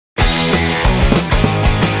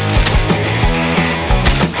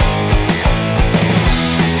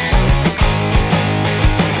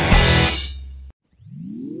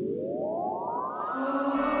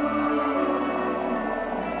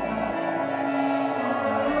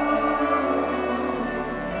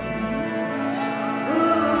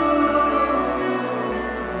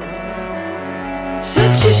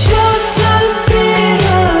Such a short time being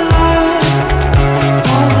alive.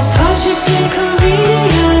 All this hardship and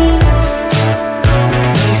inconvenience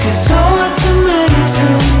makes it so hard to make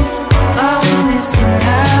sense. Are we missing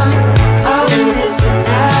out? Are we missing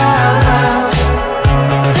out?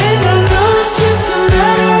 And I know it's just a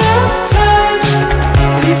matter of time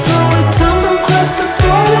before we tumble across the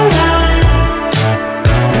borderline.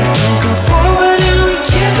 We can't go forward and we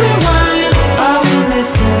can't rewind. Are we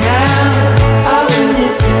missing out? Are we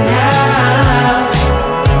missing out?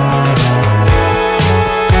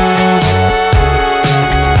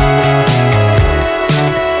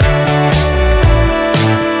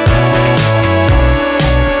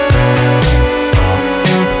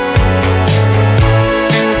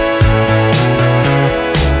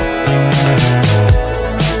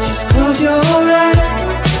 Just close your eyes.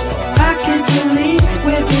 I can't believe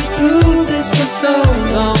we've been through this for so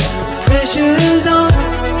long. Pressure's on.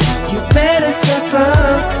 You better step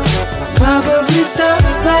up. Probably stop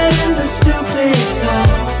playing the stupid song.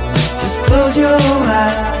 Just close your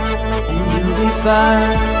eyes and you'll be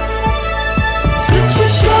fine. Such a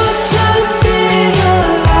short time being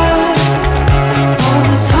alive. All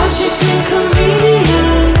this hardship and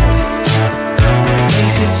inconvenience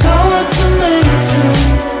makes it so hard to make sense.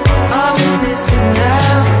 Are we missing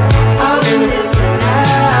out? Are we missing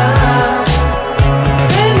out?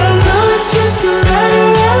 And I know it's just a matter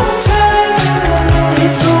of time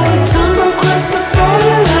before we tumble across the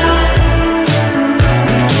borderline.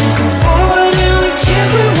 We can't go forward and we can't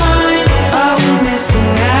rewind. Are we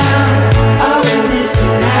missing out? Are we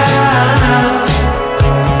missing out?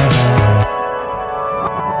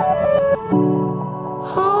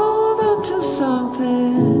 Hold on to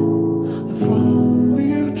something, if only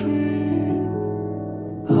a dream.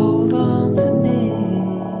 Hold on to me.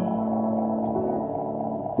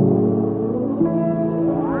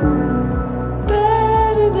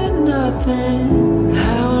 Better than nothing,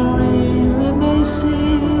 how it really may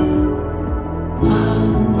seem.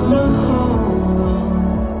 I'm gonna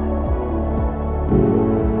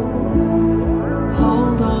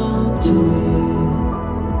hold on to you.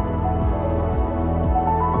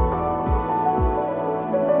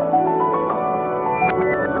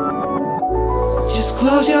 Just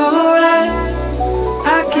close your eyes.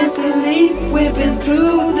 I can't believe we've been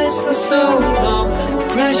through this for so long.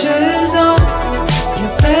 Pressure's on. You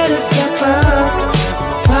better step up.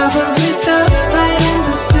 Probably stop playing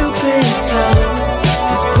the stupid song.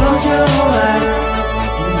 Just close your eyes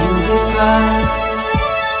and you'll be fine.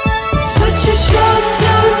 Such a short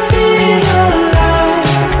time being alive.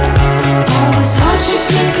 All this hardship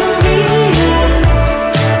and inconvenience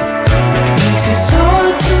makes it so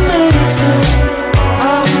hard to make sense.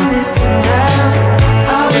 Are we missing out?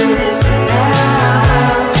 Are we missing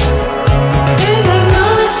out? And I know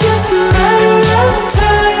it's just a matter of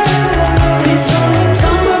time before we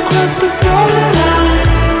tumble across the borderline.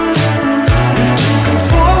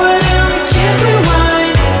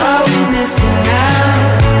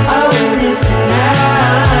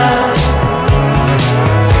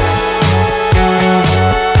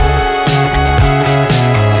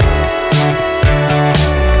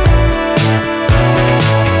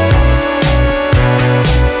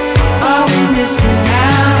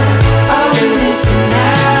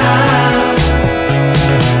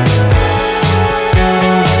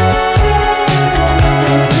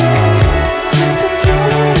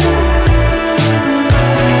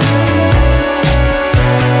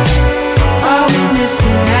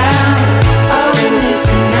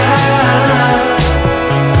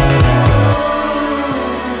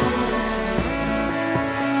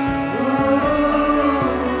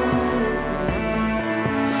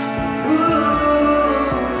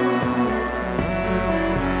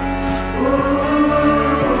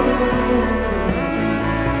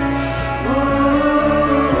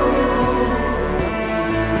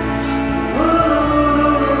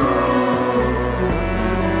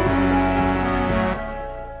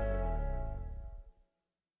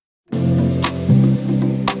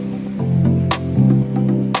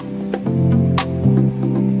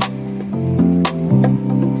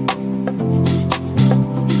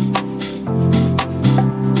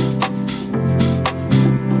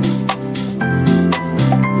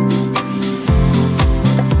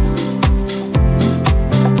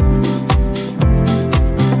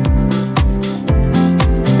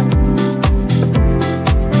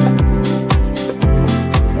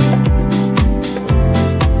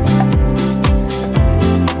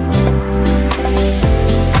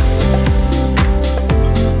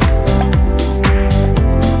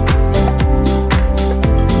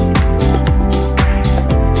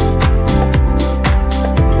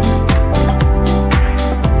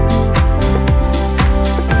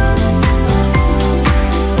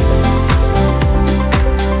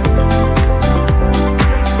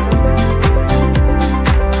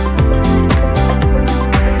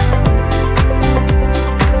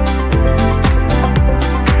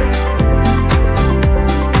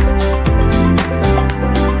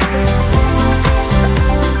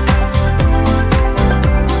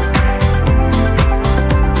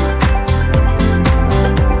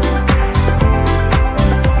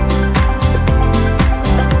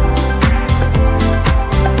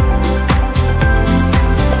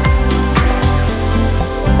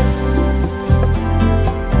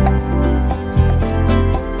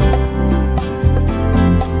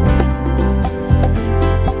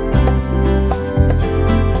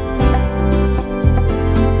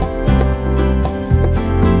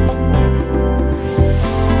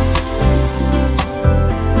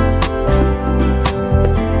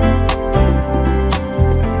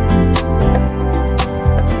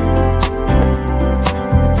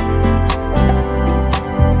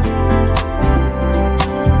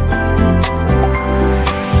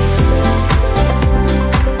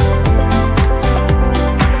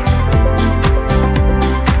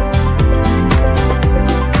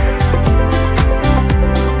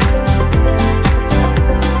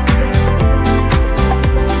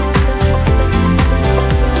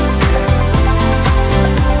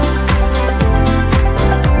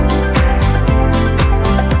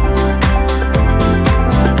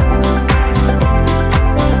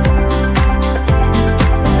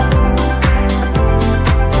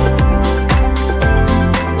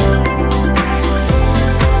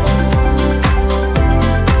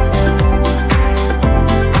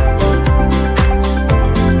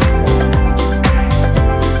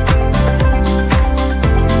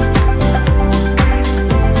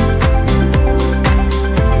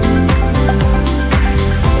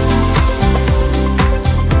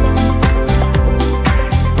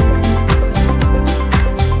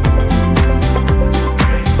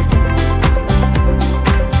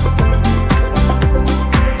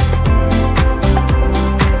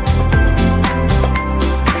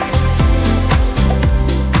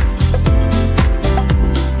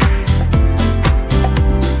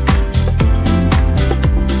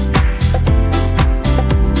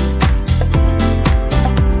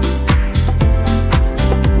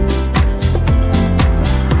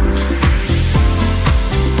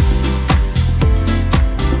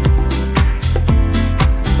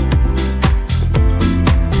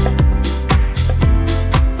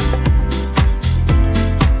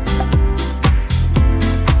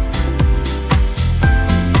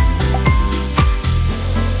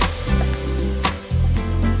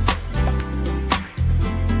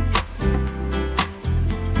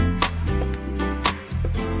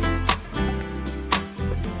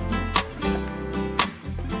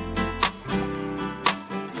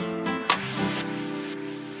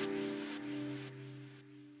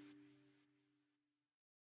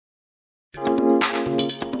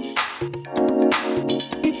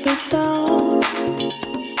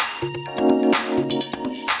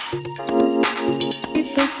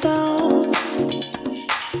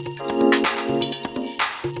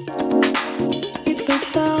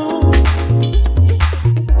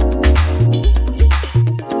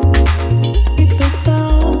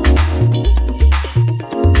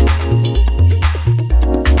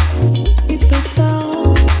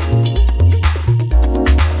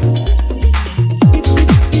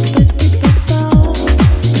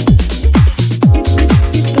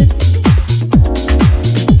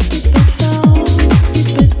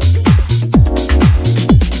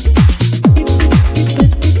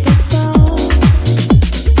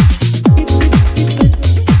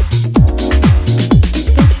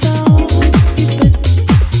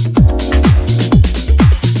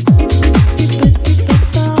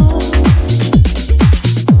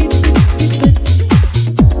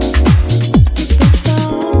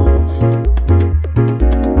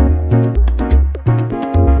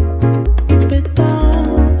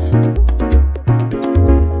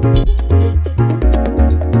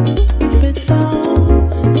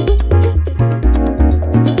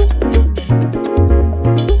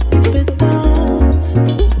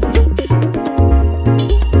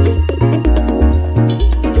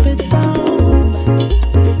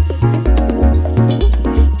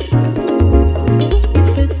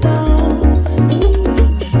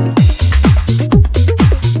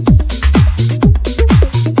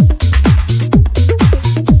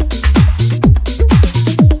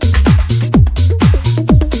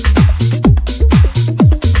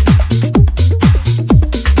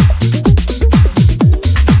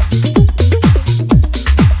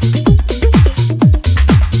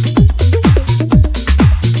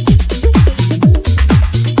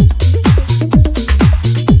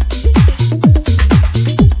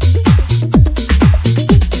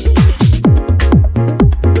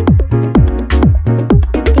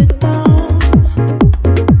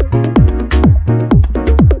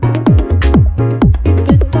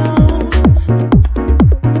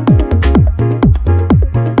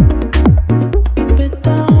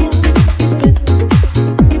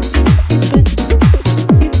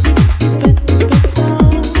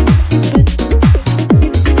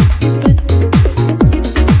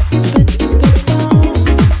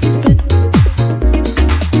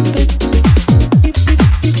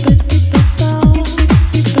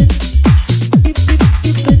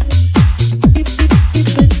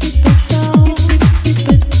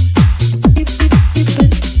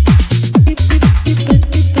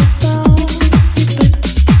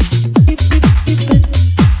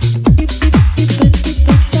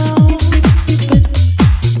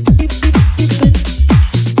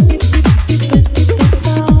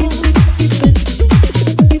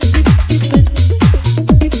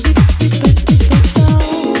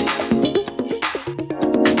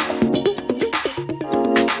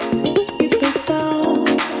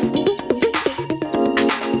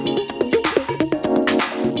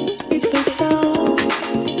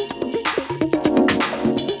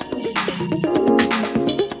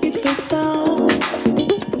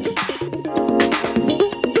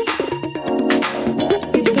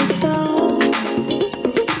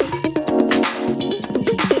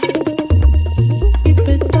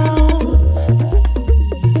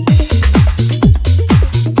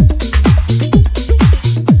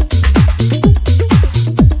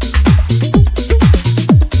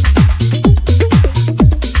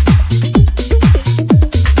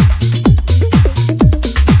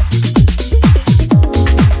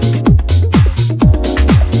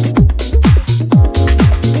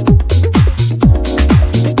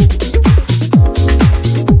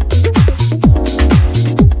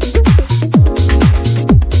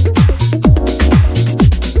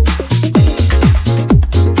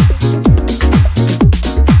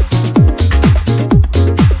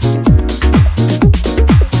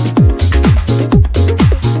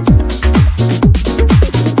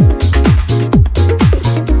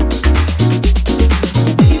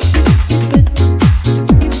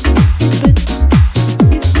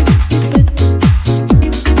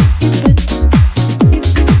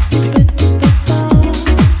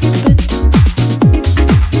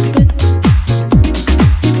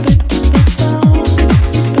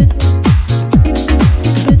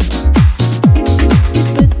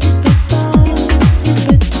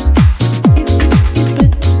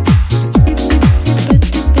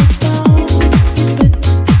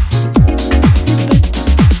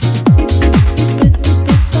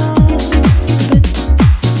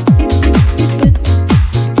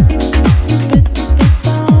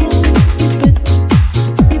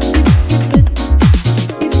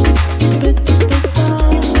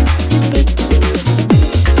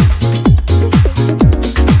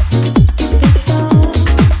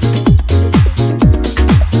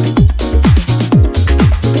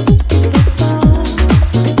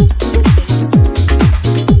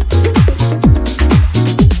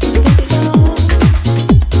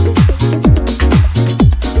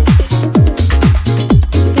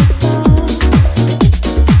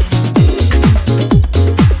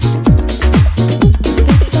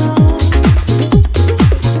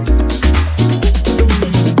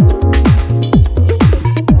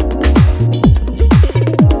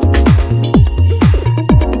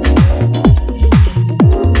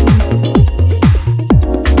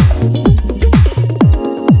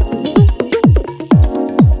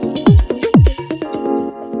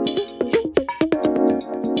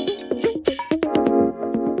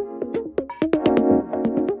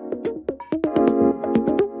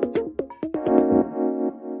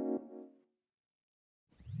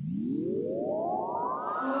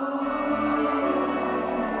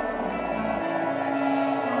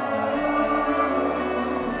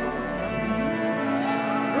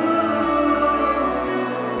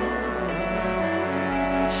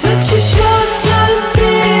 But you should done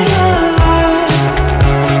realize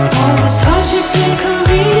all this hardship and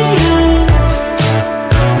convenience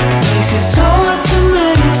makes it so